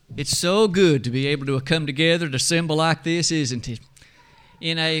It's so good to be able to come together to assemble like this, isn't it?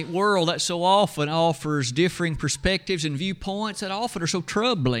 In a world that so often offers differing perspectives and viewpoints that often are so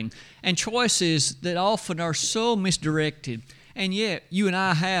troubling, and choices that often are so misdirected. And yet, you and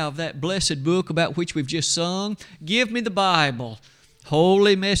I have that blessed book about which we've just sung, Give Me the Bible,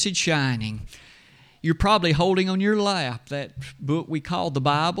 Holy Message Shining. You're probably holding on your lap that book we call the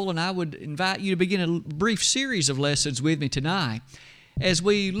Bible, and I would invite you to begin a brief series of lessons with me tonight as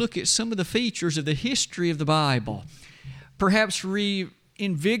we look at some of the features of the history of the Bible, perhaps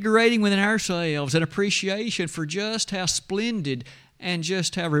reinvigorating within ourselves an appreciation for just how splendid and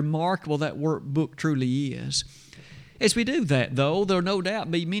just how remarkable that book truly is. As we do that, though, there will no doubt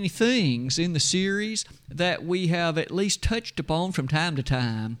be many things in the series that we have at least touched upon from time to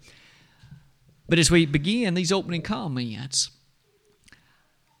time. But as we begin these opening comments,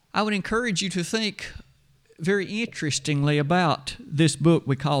 I would encourage you to think very interestingly about this book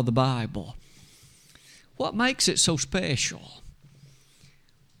we call the Bible. What makes it so special?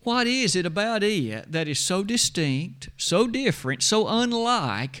 What is it about it that is so distinct, so different, so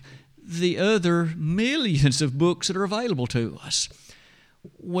unlike the other millions of books that are available to us?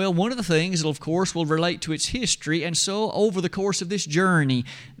 Well, one of the things, of course, will relate to its history, and so over the course of this journey,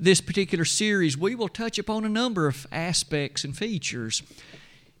 this particular series, we will touch upon a number of aspects and features.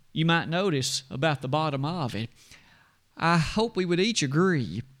 You might notice about the bottom of it, I hope we would each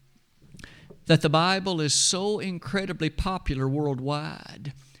agree that the Bible is so incredibly popular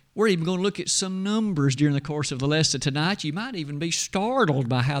worldwide. We're even going to look at some numbers during the course of the lesson tonight. You might even be startled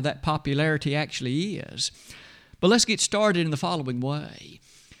by how that popularity actually is. But let's get started in the following way.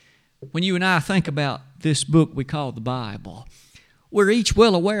 When you and I think about this book we call the Bible, we're each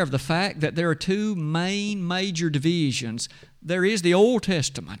well aware of the fact that there are two main major divisions. There is the Old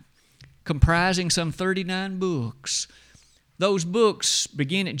Testament, comprising some 39 books. Those books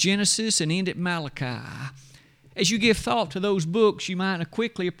begin at Genesis and end at Malachi. As you give thought to those books, you might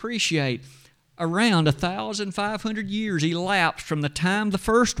quickly appreciate around 1,500 years elapsed from the time the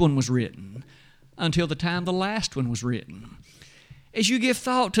first one was written until the time the last one was written. As you give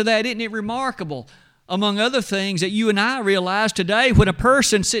thought to that, isn't it remarkable, among other things, that you and I realize today when a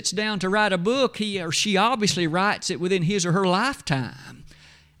person sits down to write a book, he or she obviously writes it within his or her lifetime.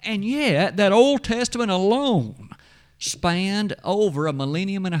 And yet, that Old Testament alone spanned over a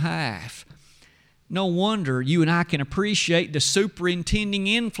millennium and a half. No wonder you and I can appreciate the superintending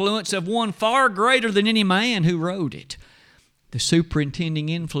influence of one far greater than any man who wrote it. The superintending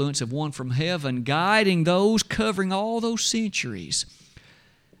influence of one from heaven, guiding those, covering all those centuries.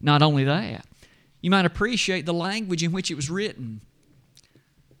 Not only that, you might appreciate the language in which it was written.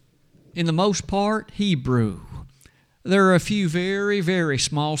 In the most part, Hebrew. There are a few very, very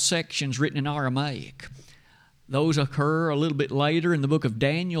small sections written in Aramaic. Those occur a little bit later in the book of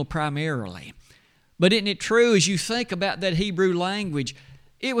Daniel primarily. But isn't it true, as you think about that Hebrew language,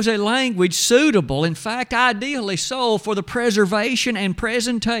 it was a language suitable, in fact, ideally so, for the preservation and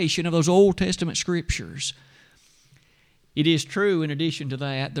presentation of those Old Testament Scriptures. It is true, in addition to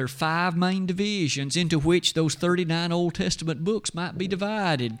that, there are 5 main divisions into which those 39 Old Testament books might be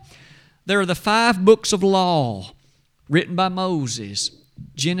divided. There are the 5 books of law written by Moses: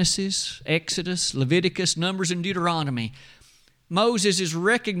 Genesis, Exodus, Leviticus, Numbers, and Deuteronomy. Moses is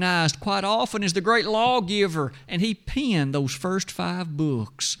recognized quite often as the great lawgiver, and he penned those first 5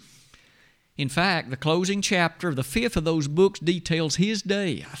 books. In fact, the closing chapter of the 5th of those books details his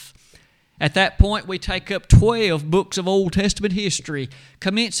death. At that point, we take up 12 books of Old Testament history,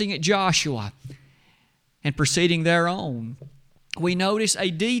 commencing at Joshua and proceeding thereon. We notice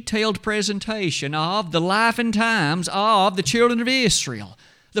a detailed presentation of the life and times of the children of Israel,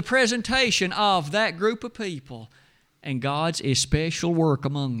 the presentation of that group of people, and God's especial work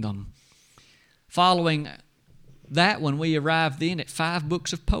among them. Following that one, we arrive then at 5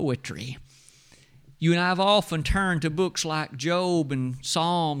 books of poetry. You and I have often turned to books like Job and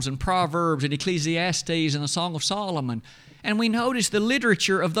Psalms and Proverbs and Ecclesiastes and the Song of Solomon, and we notice the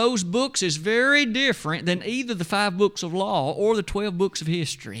literature of those books is very different than either the 5 books of law or the 12 books of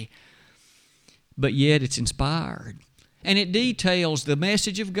history. But yet it's inspired, and it details the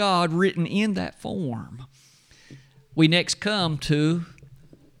message of God written in that form. We next come to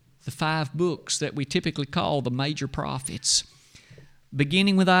the 5 books that we typically call the major prophets,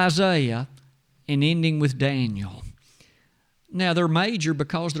 beginning with Isaiah and ending with Daniel. Now, they're major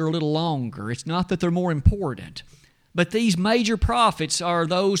because they're a little longer. It's not that they're more important. But these major prophets are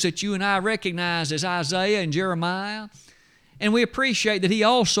those that you and I recognize as Isaiah and Jeremiah. And we appreciate that he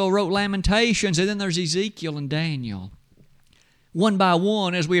also wrote Lamentations, and then there's Ezekiel and Daniel. One by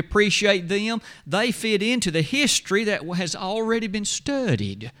one, as we appreciate them, they fit into the history that has already been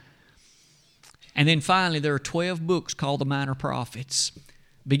studied. And then finally, there are 12 books called the Minor Prophets,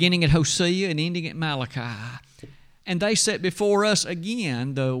 beginning at Hosea and ending at Malachi. And they set before us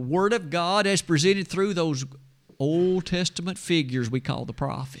again the Word of God as presented through those Old Testament figures we call the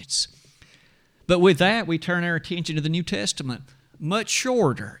prophets. But with that, we turn our attention to the New Testament, much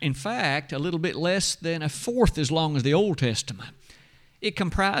shorter. In fact, a little bit less than a fourth as long as the Old Testament. It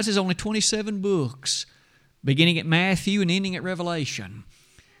comprises only 27 books, beginning at Matthew and ending at Revelation.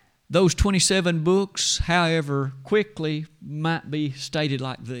 Those 27 books, however, quickly might be stated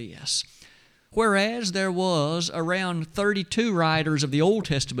like this. Whereas there was around 32 writers of the Old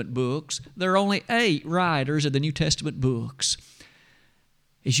Testament books, there are only 8 writers of the New Testament books.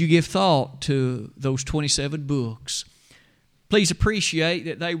 As you give thought to those 27 books, please appreciate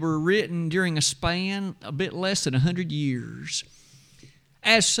that they were written during a span a bit less than 100 years.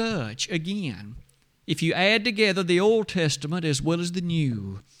 As such, again, if you add together the Old Testament as well as the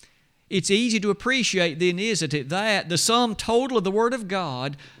New, it's easy to appreciate then, isn't it, that the sum total of the Word of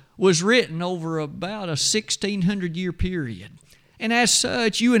God was written over about a 1,600-year period. And as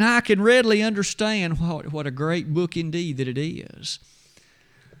such, you and I can readily understand what a great book indeed that it is.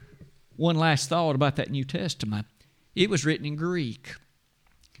 One last thought about that New Testament. It was written in Greek.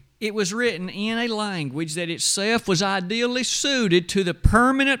 It was written in a language that itself was ideally suited to the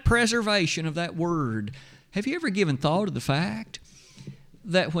permanent preservation of that Word. Have you ever given thought to the fact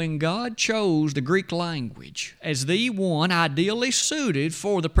that when God chose the Greek language as the one ideally suited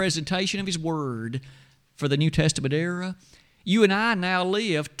for the presentation of His Word for the New Testament era, you and I now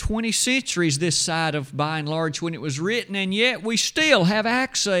live 20 centuries this side of, by and large, when it was written, and yet we still have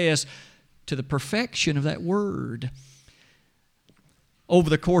access to the perfection of that Word. Over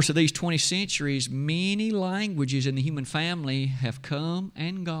the course of these 20 centuries, many languages in the human family have come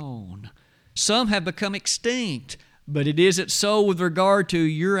and gone. Some have become extinct, but it isn't so with regard to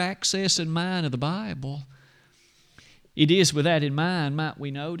your access and mine of the Bible. It is with that in mind, might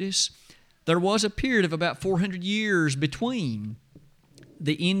we notice, there was a period of about 400 years between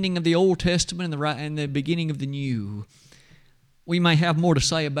the ending of the Old Testament and the beginning of the New. We may have more to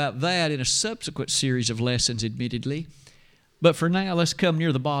say about that in a subsequent series of lessons, admittedly. But for now, let's come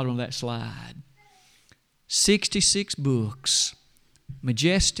near the bottom of that slide. 66 books,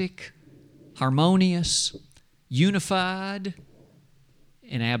 majestic, harmonious, unified,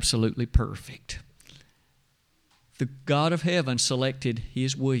 and absolutely perfect. The God of heaven selected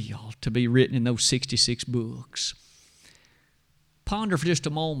His will to be written in those 66 books. Ponder for just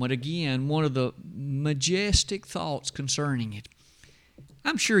a moment, again, one of the majestic thoughts concerning it.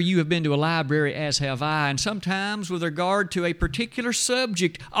 I'm sure you have been to a library, as have I, and sometimes with regard to a particular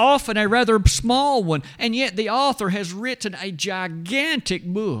subject, often a rather small one, and yet the author has written a gigantic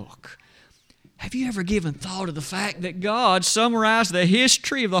book. Have you ever given thought to the fact that God summarized the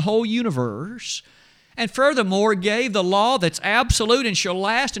history of the whole universe, and furthermore gave the law that's absolute and shall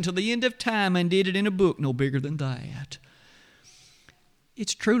last until the end of time, and did it in a book no bigger than that?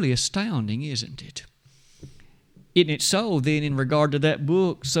 It's truly astounding, isn't it? Isn't it so, then, in regard to that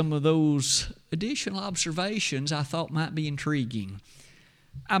book, some of those additional observations I thought might be intriguing.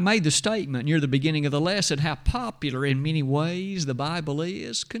 I made the statement near the beginning of the lesson how popular in many ways the Bible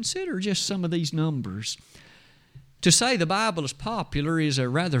is. Consider just some of these numbers. To say the Bible is popular is a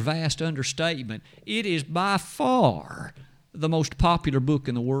rather vast understatement. It is by far the most popular book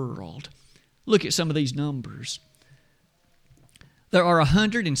in the world. Look at some of these numbers. There are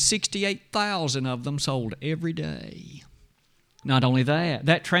 168,000 of them sold every day. Not only that,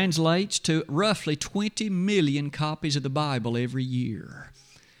 that translates to roughly 20 million copies of the Bible every year.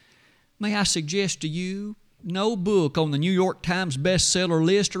 May I suggest to you, no book on the New York Times bestseller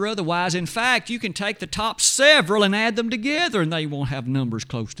list or otherwise, in fact, you can take the top several and add them together and they won't have numbers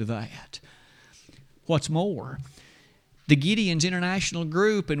close to that. What's more, the Gideon's International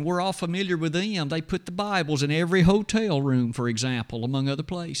Group, and we're all familiar with them, they put the Bibles in every hotel room, for example, among other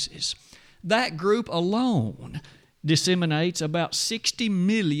places. That group alone disseminates about 60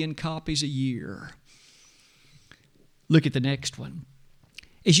 million copies a year. Look at the next one.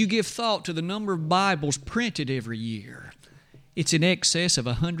 As you give thought to the number of Bibles printed every year, it's in excess of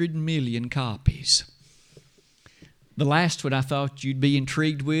 100 million copies. The last one I thought you'd be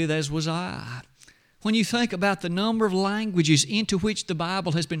intrigued with, as was I. When you think about the number of languages into which the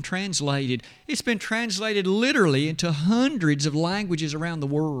Bible has been translated, it's been translated literally into hundreds of languages around the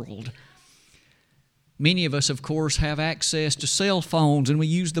world. Many of us, of course, have access to cell phones and we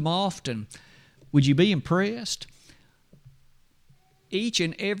use them often. Would you be impressed? Each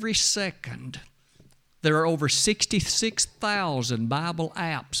and every second, there are over 66,000 Bible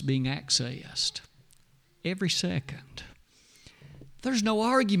apps being accessed. Every second. There's no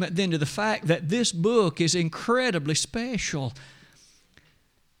argument then to the fact that this book is incredibly special.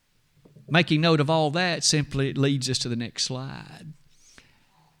 Making note of all that simply leads us to the next slide.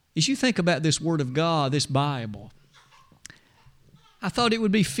 As you think about this Word of God, this Bible, I thought it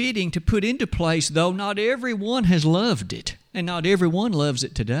would be fitting to put into place, though not everyone has loved it, and not everyone loves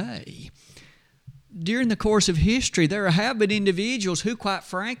it today. During the course of history, there have been individuals who, quite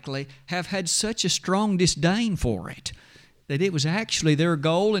frankly, have had such a strong disdain for it that it was actually their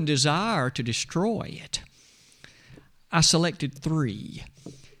goal and desire to destroy it. I selected 3.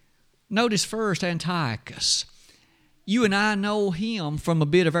 Notice first Antiochus. You and I know him from a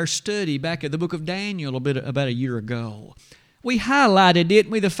bit of our study back at the book of Daniel about a year ago. We highlighted,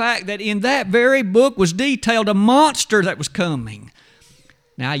 didn't we, the fact that in that very book was detailed a monster that was coming.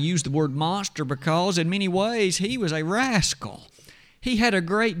 Now, I use the word monster because in many ways he was a rascal. He had a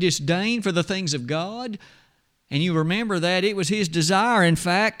great disdain for the things of God, and you remember that it was his desire, in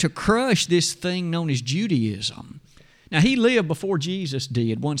fact, to crush this thing known as Judaism. Now, he lived before Jesus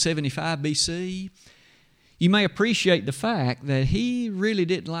did, 175 BC. You may appreciate the fact that he really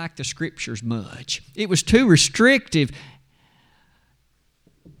didn't like the Scriptures much. It was too restrictive.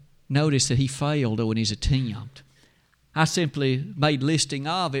 Notice that he failed in his attempt. I simply made listing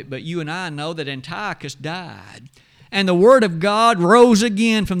of it, but you and I know that Antiochus died. And the Word of God rose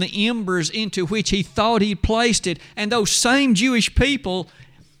again from the embers into which he thought he placed it. And those same Jewish people,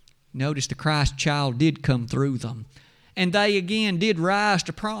 notice the Christ child did come through them. And they again did rise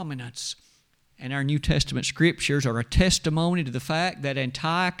to prominence. And our New Testament Scriptures are a testimony to the fact that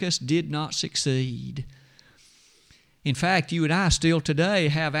Antiochus did not succeed. In fact, you and I still today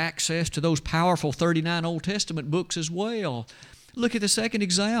have access to those powerful 39 Old Testament books as well. Look at the second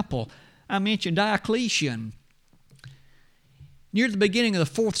example. I mentioned Diocletian. Near the beginning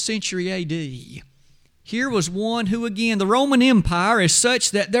of the 4th century A.D., here was one who, again, the Roman Empire is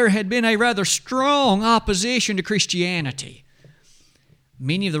such that there had been a rather strong opposition to Christianity.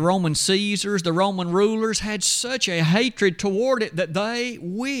 Many of the Roman Caesars, the Roman rulers, had such a hatred toward it that they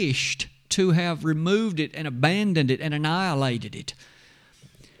wished to have removed it and abandoned it and annihilated it.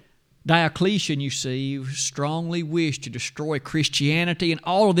 Diocletian, you see, strongly wished to destroy Christianity and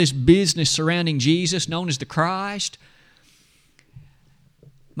all of this business surrounding Jesus known as the Christ.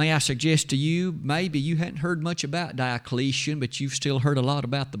 May I suggest to you, maybe you hadn't heard much about Diocletian, but you've still heard a lot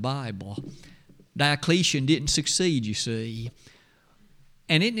about the Bible. Diocletian didn't succeed, you see.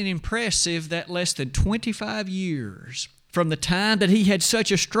 And isn't it impressive that less than 25 years from the time that he had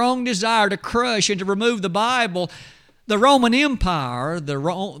such a strong desire to crush and to remove the Bible, the Roman Empire,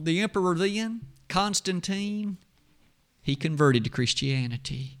 the emperor then, Constantine, he converted to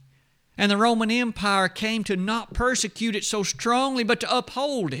Christianity. And the Roman Empire came to not persecute it so strongly, but to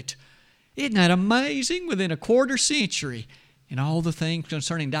uphold it. Isn't that amazing? Within a quarter century, and all the things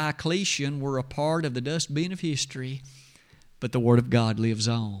concerning Diocletian were a part of the dustbin of history, but the Word of God lives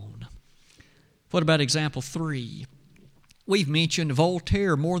on. What about example 3? We've mentioned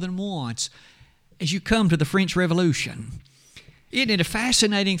Voltaire more than once. As you come to the French Revolution, isn't it a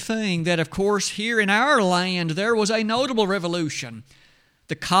fascinating thing that, of course, here in our land there was a notable revolution.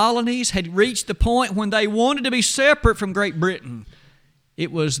 The colonies had reached the point when they wanted to be separate from Great Britain. It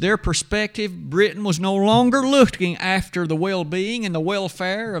was their perspective. Britain was no longer looking after the well-being and the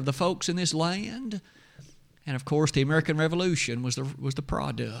welfare of the folks in this land. And, of course, the American Revolution was the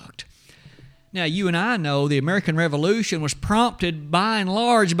product. Now, you and I know the American Revolution was prompted by and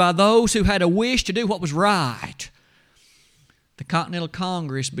large by those who had a wish to do what was right. The Continental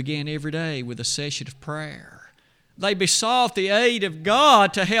Congress began every day with a session of prayer. They besought the aid of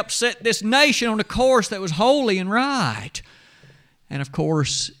God to help set this nation on a course that was holy and right. And, of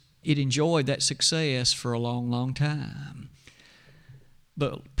course, it enjoyed that success for a long, long time.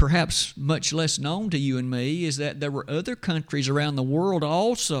 But perhaps much less known to you and me is that there were other countries around the world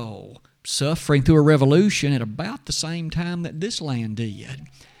also suffering through a revolution at about the same time that this land did.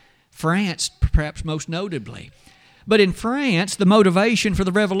 France, perhaps most notably. But in France, the motivation for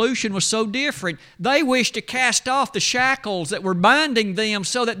the revolution was so different. They wished to cast off the shackles that were binding them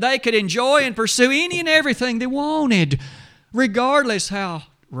so that they could enjoy and pursue any and everything they wanted, regardless how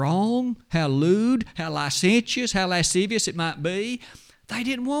wrong, how lewd, how licentious, how lascivious it might be. They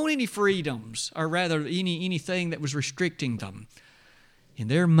didn't want any freedoms, or rather anything that was restricting them. In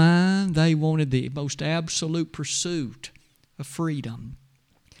their mind, they wanted the most absolute pursuit of freedom.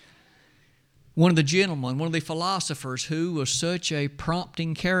 One of the gentlemen, one of the philosophers who was such a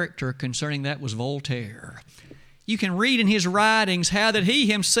prompting character concerning that was Voltaire. You can read in his writings how that he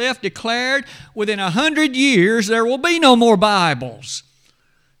himself declared within 100 years there will be no more Bibles.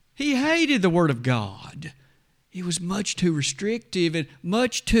 He hated the Word of God. It was much too restrictive and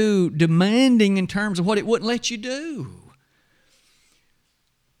much too demanding in terms of what it wouldn't let you do.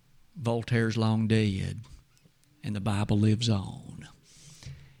 Voltaire's long dead, and the Bible lives on.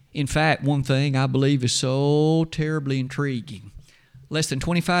 In fact, one thing I believe is so terribly intriguing. Less than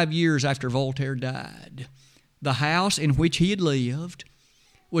 25 years after Voltaire died, the house in which he had lived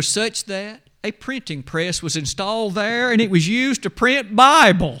was such that a printing press was installed there and it was used to print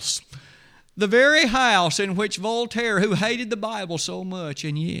Bibles. The very house in which Voltaire, who hated the Bible so much,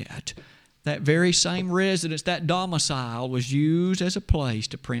 and yet that very same residence, that domicile, was used as a place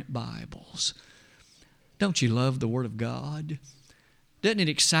to print Bibles. Don't you love the Word of God? Doesn't it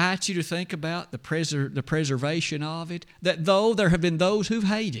excite you to think about the preservation of it? That though there have been those who've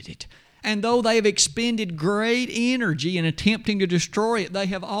hated it, and though they have expended great energy in attempting to destroy it, they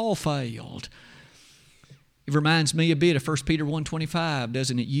have all failed. It reminds me a bit of 1 Peter 1:25,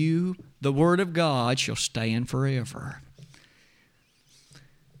 doesn't it? You, the Word of God, shall stand forever.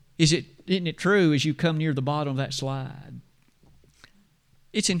 Isn't it true as you come near the bottom of that slide?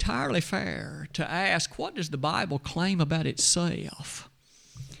 It's entirely fair to ask, what does the Bible claim about itself?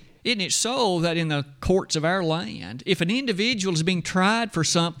 Isn't it so that in the courts of our land, if an individual is being tried for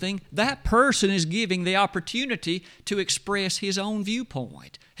something, that person is giving the opportunity to express his own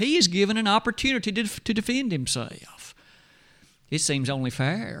viewpoint. He is given an opportunity to defend himself. It seems only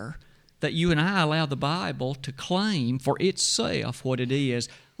fair that you and I allow the Bible to claim for itself what it is.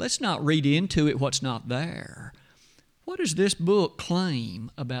 Let's not read into it what's not there. What does this book claim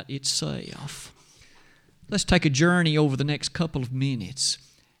about itself? Let's take a journey over the next couple of minutes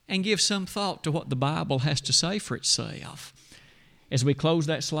and give some thought to what the Bible has to say for itself. As we close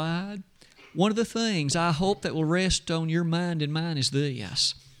that slide, one of the things I hope that will rest on your mind and mine is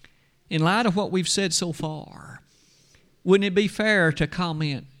this. In light of what we've said so far, wouldn't it be fair to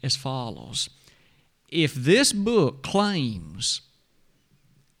comment as follows? If this book claims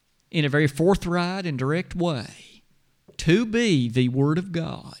in a very forthright and direct way to be the Word of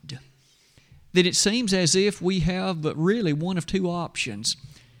God, then it seems as if we have but really one of two options.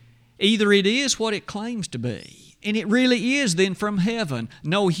 Either it is what it claims to be, and it really is then from heaven.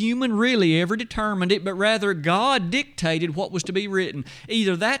 No human really ever determined it, but rather God dictated what was to be written.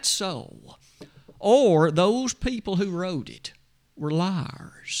 Either that's so, or those people who wrote it were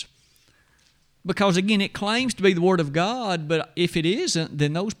liars. Because again, it claims to be the Word of God, but if it isn't,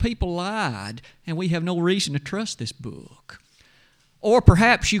 then those people lied, and we have no reason to trust this book. Or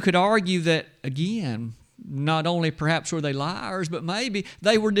perhaps you could argue that, again, not only perhaps were they liars, but maybe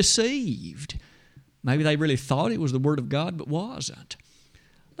they were deceived. Maybe they really thought it was the Word of God, but wasn't.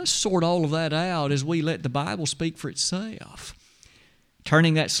 Let's sort all of that out as we let the Bible speak for itself.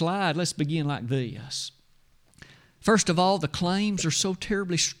 Turning that slide, let's begin like this. First of all, the claims are so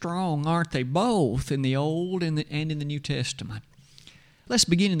terribly strong, aren't they? Both in the Old and in the New Testament. Let's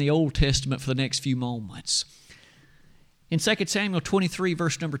begin in the Old Testament for the next few moments. In 2 Samuel 23,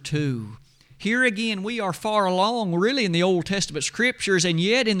 verse number 2, here again we are far along really in the Old Testament Scriptures, and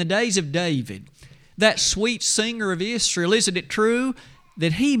yet in the days of David, that sweet singer of Israel, isn't it true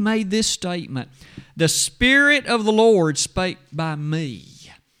that he made this statement, "The Spirit of the Lord spake by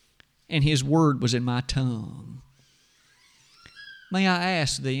me, and His word was in my tongue." May I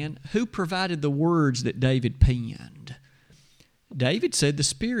ask then, who provided the words that David penned? David said the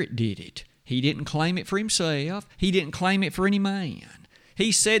Spirit did it. He didn't claim it for himself. He didn't claim it for any man.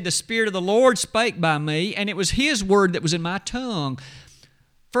 He said, "The Spirit of the Lord spake by me, and it was His word that was in my tongue."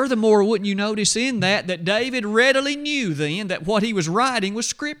 Furthermore, wouldn't you notice in that David readily knew then that what he was writing was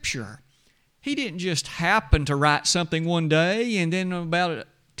Scripture. He didn't just happen to write something one day and then about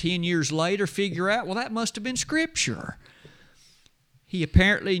 10 years later figure out, well, that must have been Scripture. He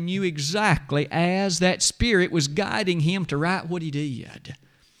apparently knew exactly as that Spirit was guiding him to write what he did.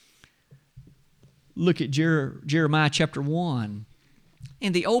 Look at Jeremiah chapter 1.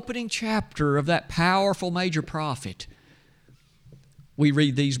 In the opening chapter of that powerful major prophet, we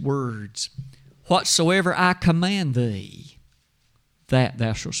read these words, "Whatsoever I command thee, that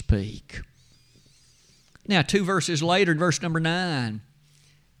thou shalt speak." Now, 2 verses later, in verse number 9,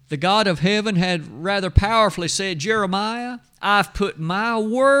 the God of heaven had rather powerfully said, "Jeremiah, I've put my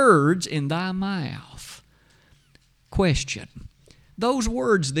words in thy mouth." Question. Those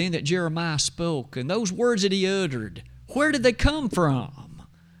words then that Jeremiah spoke and those words that he uttered, where did they come from?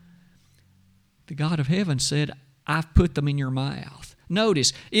 The God of heaven said, "I've put them in your mouth."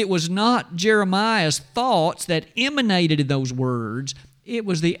 Notice, it was not Jeremiah's thoughts that emanated in those words. It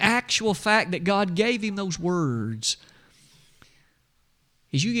was the actual fact that God gave him those words.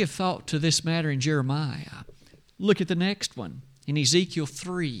 As you give thought to this matter in Jeremiah, look at the next one in Ezekiel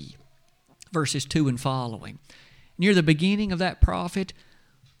 3, verses 2 and following. Near the beginning of that prophet,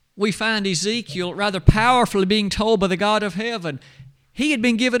 we find Ezekiel rather powerfully being told by the God of heaven. He had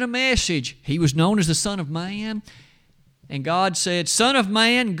been given a message. He was known as the Son of Man. And God said, Son of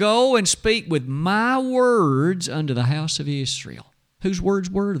man, go and speak with my words unto the house of Israel. Whose words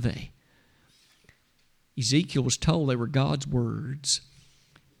were they? Ezekiel was told they were God's words.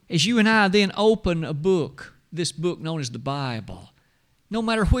 As you and I then open a book, this book known as the Bible, no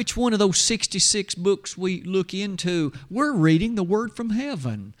matter which one of those 66 books we look into, we're reading the Word from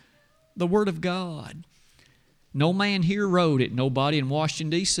heaven, the Word of God. No man here wrote it. Nobody in Washington,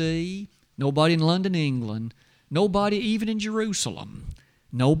 D.C., nobody in London, England, nobody even in Jerusalem.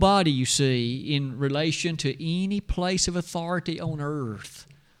 Nobody, you see, in relation to any place of authority on earth.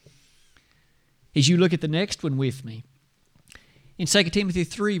 As you look at the next one with me, in 2 Timothy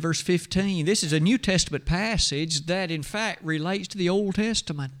 3, verse 15, this is a New Testament passage that, in fact, relates to the Old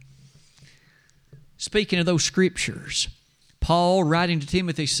Testament. Speaking of those Scriptures, Paul, writing to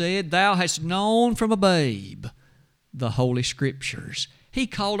Timothy, said, Thou hast known from a babe the Holy Scriptures. He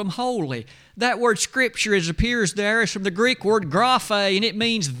called them holy. That word Scripture, as appears there, is from the Greek word graphe, and it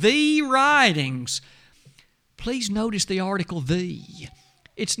means the writings. Please notice the article the.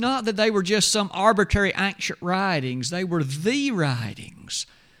 It's not that they were just some arbitrary ancient writings. They were the writings.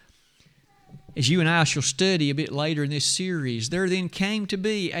 As you and I shall study a bit later in this series, there then came to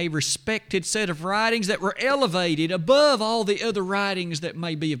be a respected set of writings that were elevated above all the other writings that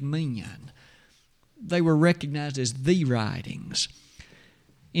may be of men. They were recognized as the writings.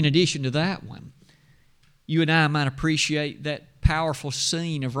 In addition to that one, you and I might appreciate that powerful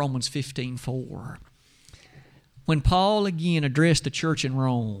scene of Romans 15:4. When Paul again addressed the church in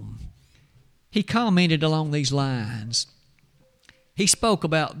Rome, he commented along these lines. He spoke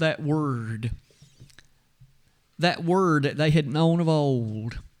about that word that they had known of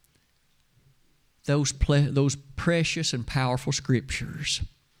old, those precious and powerful Scriptures.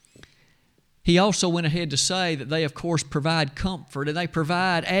 He also went ahead to say that they, of course, provide comfort, and they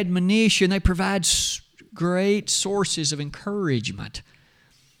provide admonition, they provide great sources of encouragement.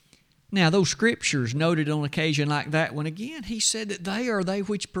 Now, those Scriptures noted on occasion like that one, again, he said that they are they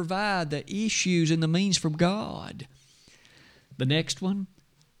which provide the issues and the means from God. The next one,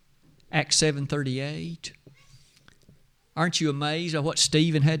 Acts 7:38. Aren't you amazed at what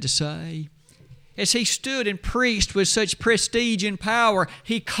Stephen had to say? As he stood and preached with such prestige and power,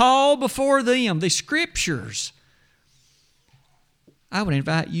 he called before them the Scriptures. I would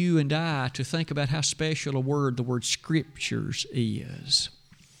invite you and I to think about how special a word the word Scriptures is.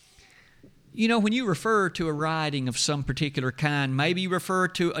 You know, when you refer to a writing of some particular kind, maybe you refer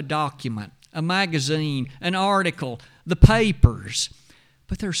to a document, a magazine, an article, the papers.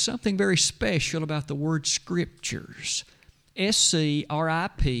 But there's something very special about the word Scriptures. Scriptures,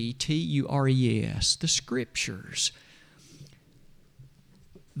 the Scriptures.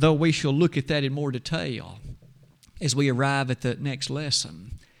 Though we shall look at that in more detail as we arrive at the next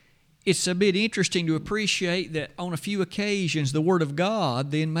lesson. It's a bit interesting to appreciate that on a few occasions the Word of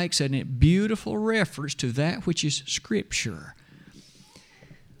God then makes a beautiful reference to that which is Scripture.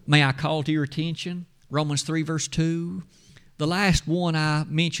 May I call to your attention Romans 3 verse 2, the last one I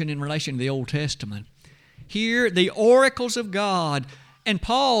mentioned in relation to the Old Testament. Here, the oracles of God, and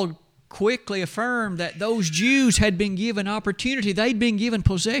Paul quickly affirmed that those Jews had been given opportunity. They'd been given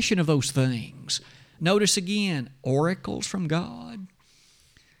possession of those things. Notice again, oracles from God.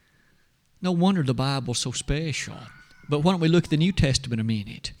 No wonder the Bible's so special. But why don't we look at the New Testament a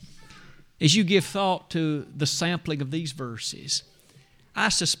minute? As you give thought to the sampling of these verses, I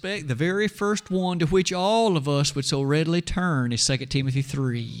suspect the very first one to which all of us would so readily turn is 2 Timothy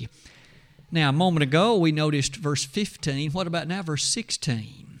 3. Now, a moment ago, we noticed verse 15. What about now verse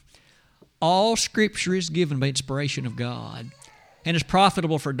 16? All Scripture is given by inspiration of God, and is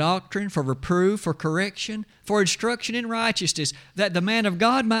profitable for doctrine, for reproof, for correction, for instruction in righteousness, that the man of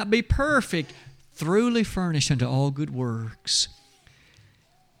God might be perfect, thoroughly furnished unto all good works.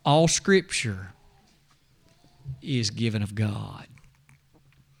 All Scripture is given of God.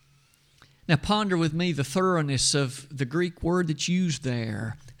 Now ponder with me the thoroughness of the Greek word that's used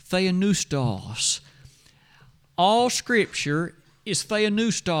there, theopneustos. All Scripture is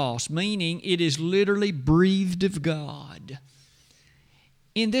theopneustos, meaning it is literally breathed of God.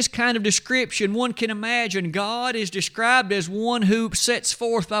 In this kind of description, one can imagine God is described as one who sets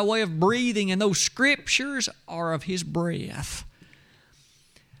forth by way of breathing, and those Scriptures are of His breath.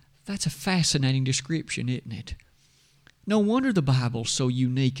 That's a fascinating description, isn't it? No wonder the Bible's so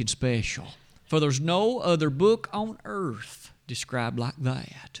unique and special, for there's no other book on earth described like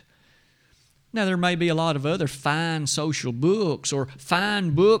that. Now, there may be a lot of other fine social books or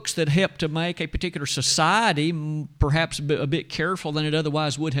fine books that help to make a particular society perhaps a bit careful than it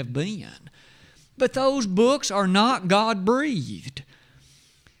otherwise would have been. But those books are not God-breathed.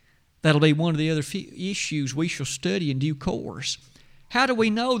 That'll be one of the other issues we shall study in due course. How do we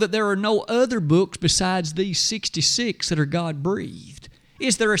know that there are no other books besides these 66 that are God-breathed?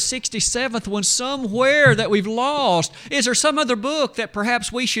 Is there a 67th one somewhere that we've lost? Is there some other book that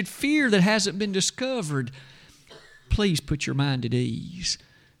perhaps we should fear that hasn't been discovered? Please put your mind at ease.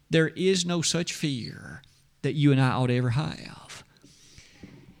 There is no such fear that you and I ought to ever have.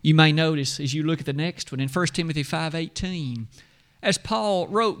 You may notice as you look at the next one in 1 Timothy 5:18, as Paul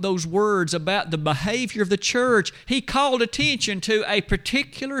wrote those words about the behavior of the church, he called attention to a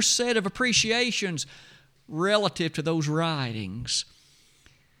particular set of appreciations relative to those writings.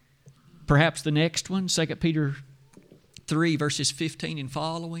 Perhaps the next one, 2 Peter 3, verses 15 and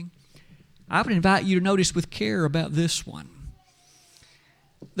following. I would invite you to notice with care about this one.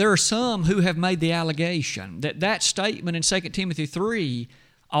 There are some who have made the allegation that statement in 2 Timothy 3,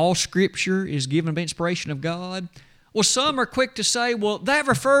 all Scripture is given by inspiration of God. Well, some are quick to say, well, that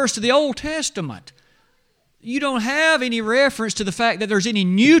refers to the Old Testament. You don't have any reference to the fact that there's any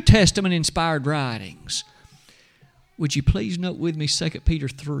New Testament inspired writings. Would you please note with me 2 Peter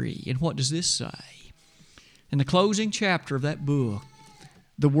 3, and what does this say? In the closing chapter of that book,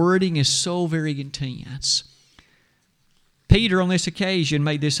 the wording is so very intense. Peter on this occasion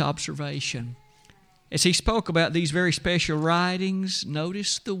made this observation. As he spoke about these very special writings,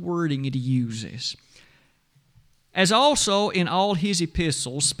 notice the wording that he uses. As also in all his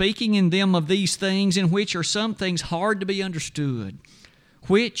epistles, speaking in them of these things in which are some things hard to be understood,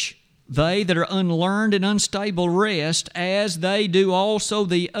 which they that are unlearned and unstable rest, as they do also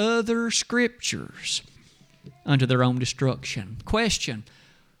the other Scriptures, unto their own destruction. Question,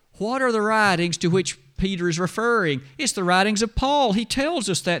 what are the writings to which Peter is referring? It's the writings of Paul. He tells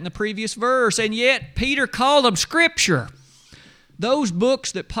us that in the previous verse, and yet Peter called them Scripture. Those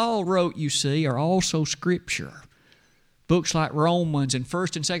books that Paul wrote, you see, are also Scripture. Books like Romans and 1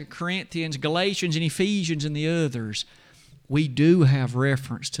 and 2 Corinthians, Galatians and Ephesians and the others. We do have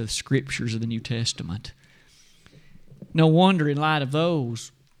reference to the Scriptures of the New Testament. No wonder in light of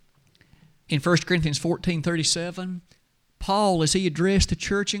those, in 1 Corinthians 14:37, Paul, as he addressed the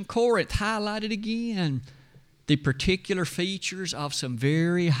church in Corinth, highlighted again the particular features of some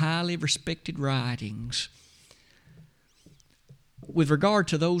very highly respected writings. With regard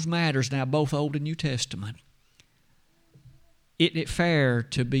to those matters now, both Old and New Testament, isn't it fair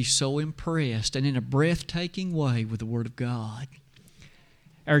to be so impressed and in a breathtaking way with the Word of God?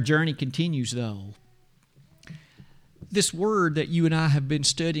 Our journey continues, though. This Word that you and I have been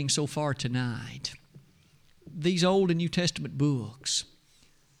studying so far tonight, these Old and New Testament books,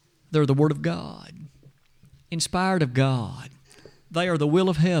 they're the Word of God, inspired of God. They are the will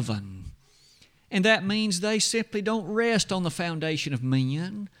of heaven. And that means they simply don't rest on the foundation of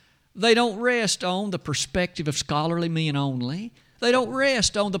men. They don't rest on the perspective of scholarly men only. They don't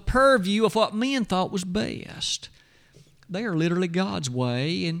rest on the purview of what men thought was best. They are literally God's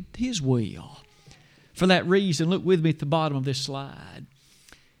way and His will. For that reason, look with me at the bottom of this slide.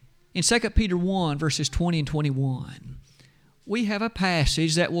 In 2 Peter 1, verses 20 and 21, we have a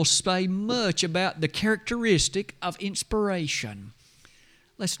passage that will say much about the characteristic of inspiration.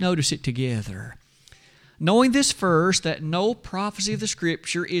 Let's notice it together. Knowing this first, that no prophecy of the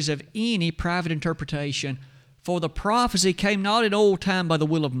Scripture is of any private interpretation, for the prophecy came not in old time by the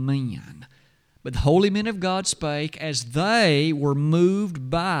will of men, but the holy men of God spake as they were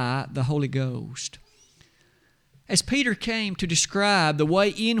moved by the Holy Ghost. As Peter came to describe the way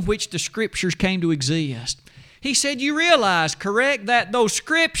in which the Scriptures came to exist, he said, you realize, correct, that those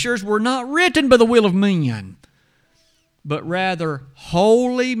Scriptures were not written by the will of men, but rather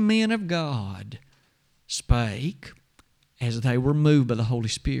holy men of God spake as they were moved by the Holy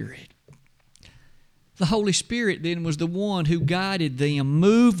Spirit. The Holy Spirit then was the one who guided them,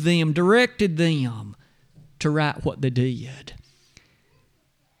 moved them, directed them to write what they did.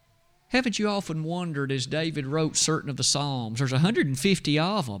 Haven't you often wondered, as David wrote certain of the Psalms, there's 150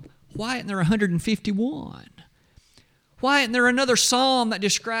 of them, why isn't there 151? Why isn't there another psalm that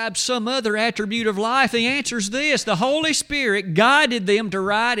describes some other attribute of life? The answer is this: the Holy Spirit guided them to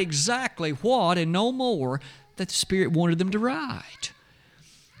write exactly what and no more that the Spirit wanted them to write.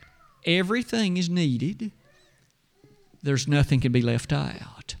 Everything is needed. There's nothing can be left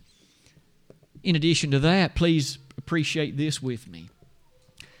out. In addition to that, please appreciate this with me.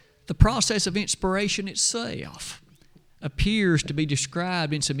 The process of inspiration itself appears to be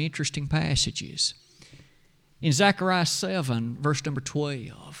described in some interesting passages. In Zechariah 7, verse number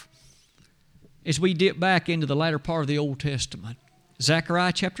 12, as we dip back into the latter part of the Old Testament.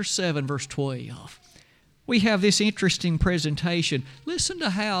 Zechariah chapter 7, verse 12. We have this interesting presentation. Listen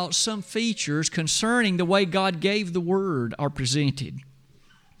to how some features concerning the way God gave the Word are presented.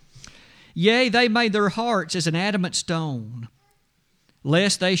 Yea, they made their hearts as an adamant stone,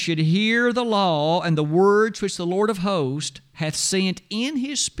 lest they should hear the law and the words which the Lord of hosts hath sent in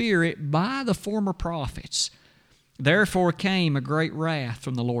His Spirit by the former prophets. Therefore came a great wrath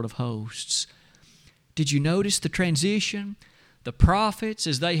from the Lord of hosts. Did you notice the transition? The prophets,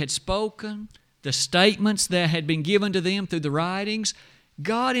 as they had spoken, the statements that had been given to them through the writings,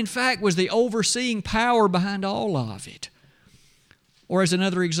 God, in fact, was the overseeing power behind all of it. Or as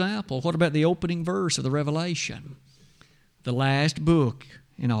another example, what about the opening verse of the Revelation? The last book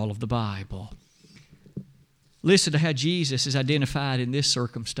in all of the Bible. Listen to how Jesus is identified in this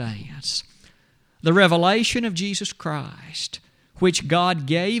circumstance. The revelation of Jesus Christ, which God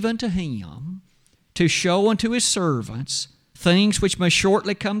gave unto Him to show unto His servants things which must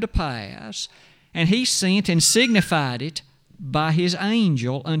shortly come to pass, and He sent and signified it by His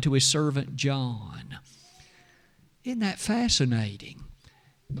angel unto His servant John. Isn't that fascinating?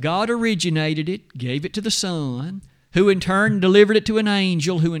 God originated it, gave it to the Son, who in turn delivered it to an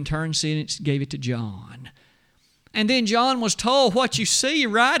angel, who in turn gave it to John. And then John was told, what you see,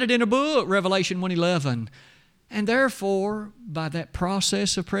 write it in a book, Revelation 1:11. And therefore, by that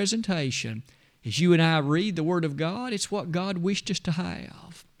process of presentation, as you and I read the Word of God, it's what God wished us to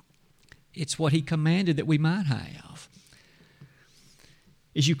have. It's what He commanded that we might have.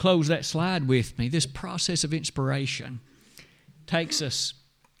 As you close that slide with me, this process of inspiration takes us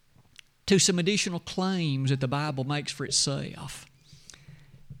to some additional claims that the Bible makes for itself.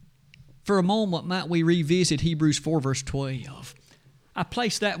 For a moment, might we revisit Hebrews 4, verse 12. I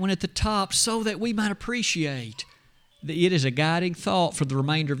placed that one at the top so that we might appreciate that it is a guiding thought for the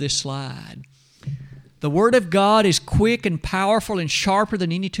remainder of this slide. The Word of God is quick and powerful and sharper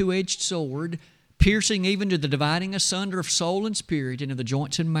than any two-edged sword, piercing even to the dividing asunder of soul and spirit and of the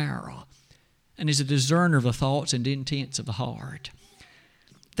joints and marrow, and is a discerner of the thoughts and intents of the heart.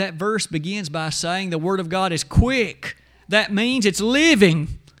 That verse begins by saying the Word of God is quick. That means it's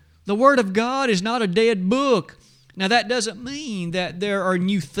living. The Word of God is not a dead book. Now, that doesn't mean that there are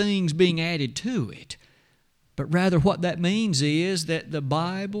new things being added to it, but rather what that means is that the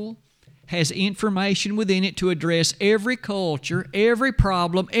Bible has information within it to address every culture, every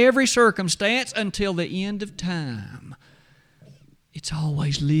problem, every circumstance until the end of time. It's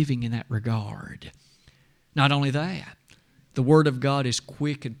always living in that regard. Not only that, the Word of God is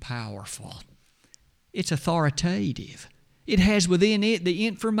quick and powerful. It's authoritative. It has within it the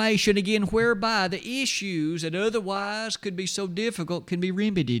information, again, whereby the issues that otherwise could be so difficult can be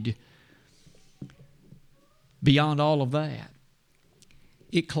remedied. Beyond all of that,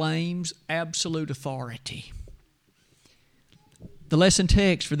 it claims absolute authority. The lesson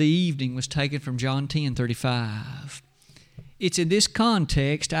text for the evening was taken from John 10:35. It's in this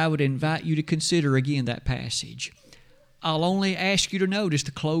context I would invite you to consider again that passage. I'll only ask you to notice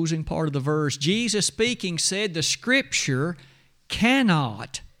the closing part of the verse. Jesus speaking said, the Scripture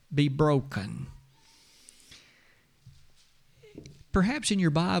cannot be broken. Perhaps in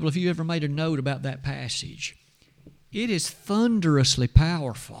your Bible, if you ever made a note about that passage, it is thunderously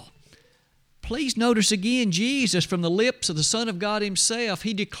powerful. Please notice again, Jesus, from the lips of the Son of God Himself,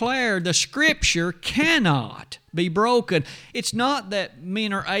 He declared the Scripture cannot be broken. It's not that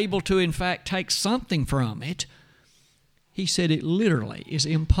men are able to, in fact, take something from it. He said it literally is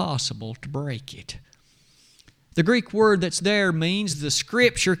impossible to break it. The Greek word that's there means the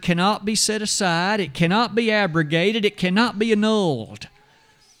Scripture cannot be set aside, it cannot be abrogated, it cannot be annulled.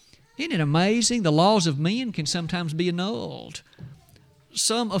 Isn't it amazing? The laws of men can sometimes be annulled.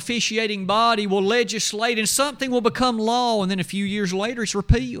 Some officiating body will legislate and something will become law, and then a few years later it's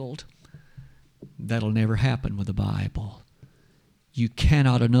repealed. That'll never happen with the Bible. You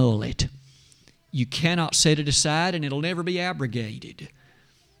cannot annul it. You cannot set it aside, and it'll never be abrogated.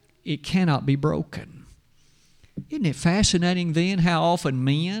 It cannot be broken. Isn't it fascinating then how often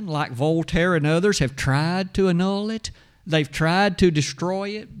men like Voltaire and others have tried to annul it? They've tried to destroy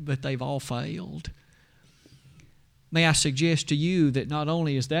it, but they've all failed. May I suggest to you that not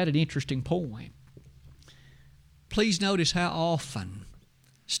only is that an interesting point, please notice how often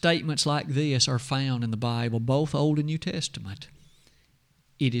statements like this are found in the Bible, both Old and New Testament.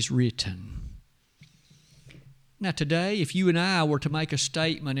 It is written. Now today, if you and I were to make a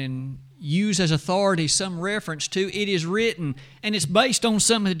statement and use as authority some reference to it is written, and it's based on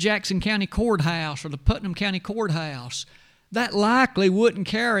some of the Jackson County Courthouse or the Putnam County Courthouse, that likely wouldn't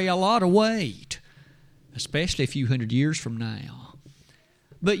carry a lot of weight, especially a few hundred years from now.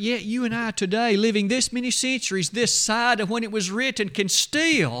 But yet you and I today, living this many centuries this side of when it was written, can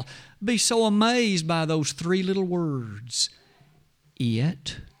still be so amazed by those three little words.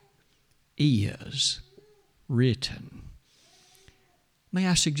 It is written. May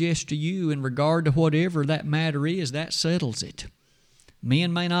I suggest to you, in regard to whatever that matter is, that settles it.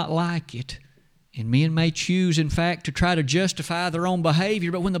 Men may not like it, and men may choose, in fact, to try to justify their own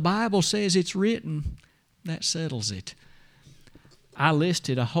behavior, but when the Bible says it's written, that settles it. I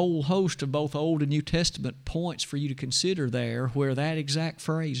listed a whole host of both Old and New Testament points for you to consider there where that exact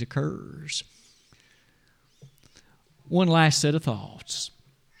phrase occurs. One last set of thoughts,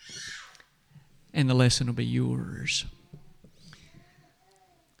 and the lesson will be yours.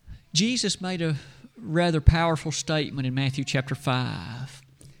 Jesus made a rather powerful statement in Matthew chapter 5.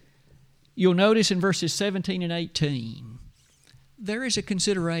 You'll notice in verses 17 and 18, there is a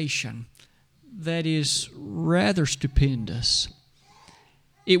consideration that is rather stupendous.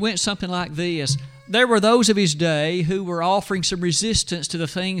 It went something like this. There were those of his day who were offering some resistance to the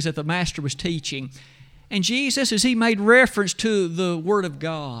things that the Master was teaching. And Jesus, as he made reference to the Word of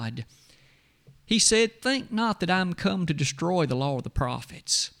God, he said, "Think not that I am come to destroy the law of the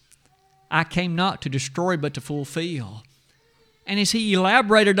prophets. I came not to destroy, but to fulfill." And as he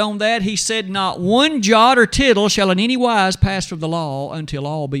elaborated on that, he said, "Not one jot or tittle shall in any wise pass from the law until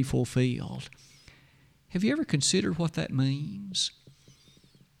all be fulfilled." Have you ever considered what that means?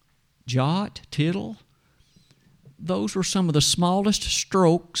 Jot, tittle, those were some of the smallest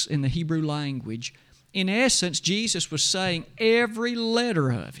strokes in the Hebrew language. In essence, Jesus was saying every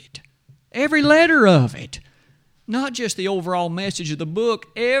letter of it, not just the overall message of the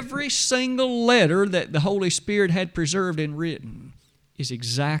book, every single letter that the Holy Spirit had preserved and written is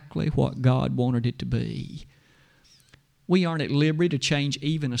exactly what God wanted it to be. We aren't at liberty to change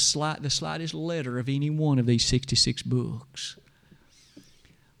even the slightest letter of any one of these 66 books.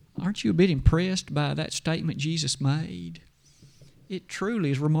 Aren't you a bit impressed by that statement Jesus made? It truly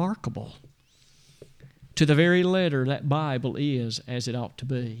is remarkable. To the very letter, that Bible is as it ought to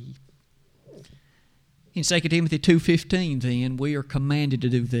be. In 2 Timothy 2:15, then, we are commanded to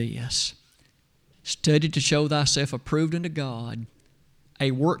do this. Study to show thyself approved unto God,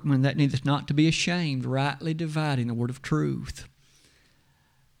 a workman that needeth not to be ashamed, rightly dividing the word of truth.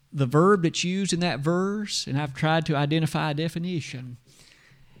 The verb that's used in that verse, and I've tried to identify a definition,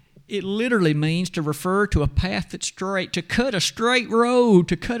 it literally means to refer to a path that's straight, to cut a straight road,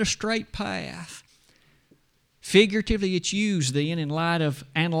 to cut a straight path. Figuratively, it's used then in light of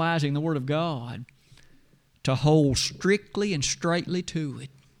analyzing the Word of God, to hold strictly and straightly to it.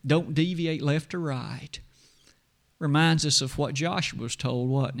 Don't deviate left or right. Reminds us of what Joshua was told,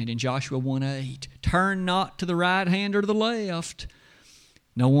 wasn't it, in Joshua 1:8? Turn not to the right hand or to the left.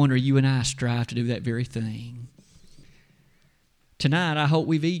 No wonder you and I strive to do that very thing. Tonight, I hope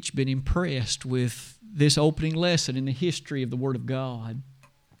we've each been impressed with this opening lesson in the history of the Word of God.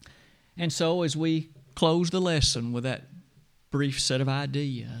 And so, as we close the lesson with that brief set of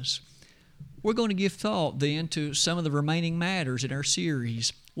ideas, we're going to give thought then to some of the remaining matters in our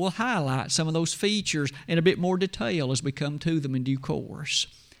series. We'll highlight some of those features in a bit more detail as we come to them in due course.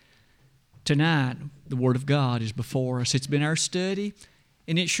 Tonight, the Word of God is before us. It's been our study,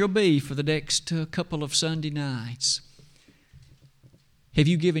 and it shall be for the next couple of Sunday nights. Have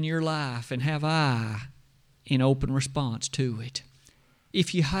you given your life, and have I, in open response to it?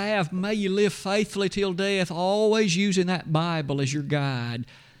 If you have, may you live faithfully till death, always using that Bible as your guide.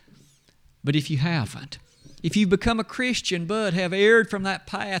 But if you haven't, if you've become a Christian but have erred from that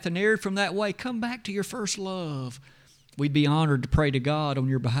path and erred from that way, come back to your first love. We'd be honored to pray to God on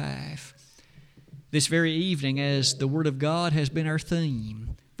your behalf. This very evening, as the Word of God has been our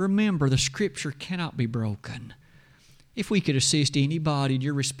theme, remember the Scripture cannot be broken. If we could assist anybody in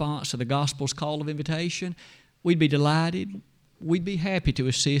your response to the gospel's call of invitation, we'd be delighted. We'd be happy to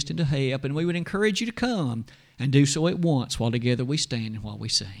assist and to help, and we would encourage you to come and do so at once while together we stand and while we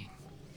sing.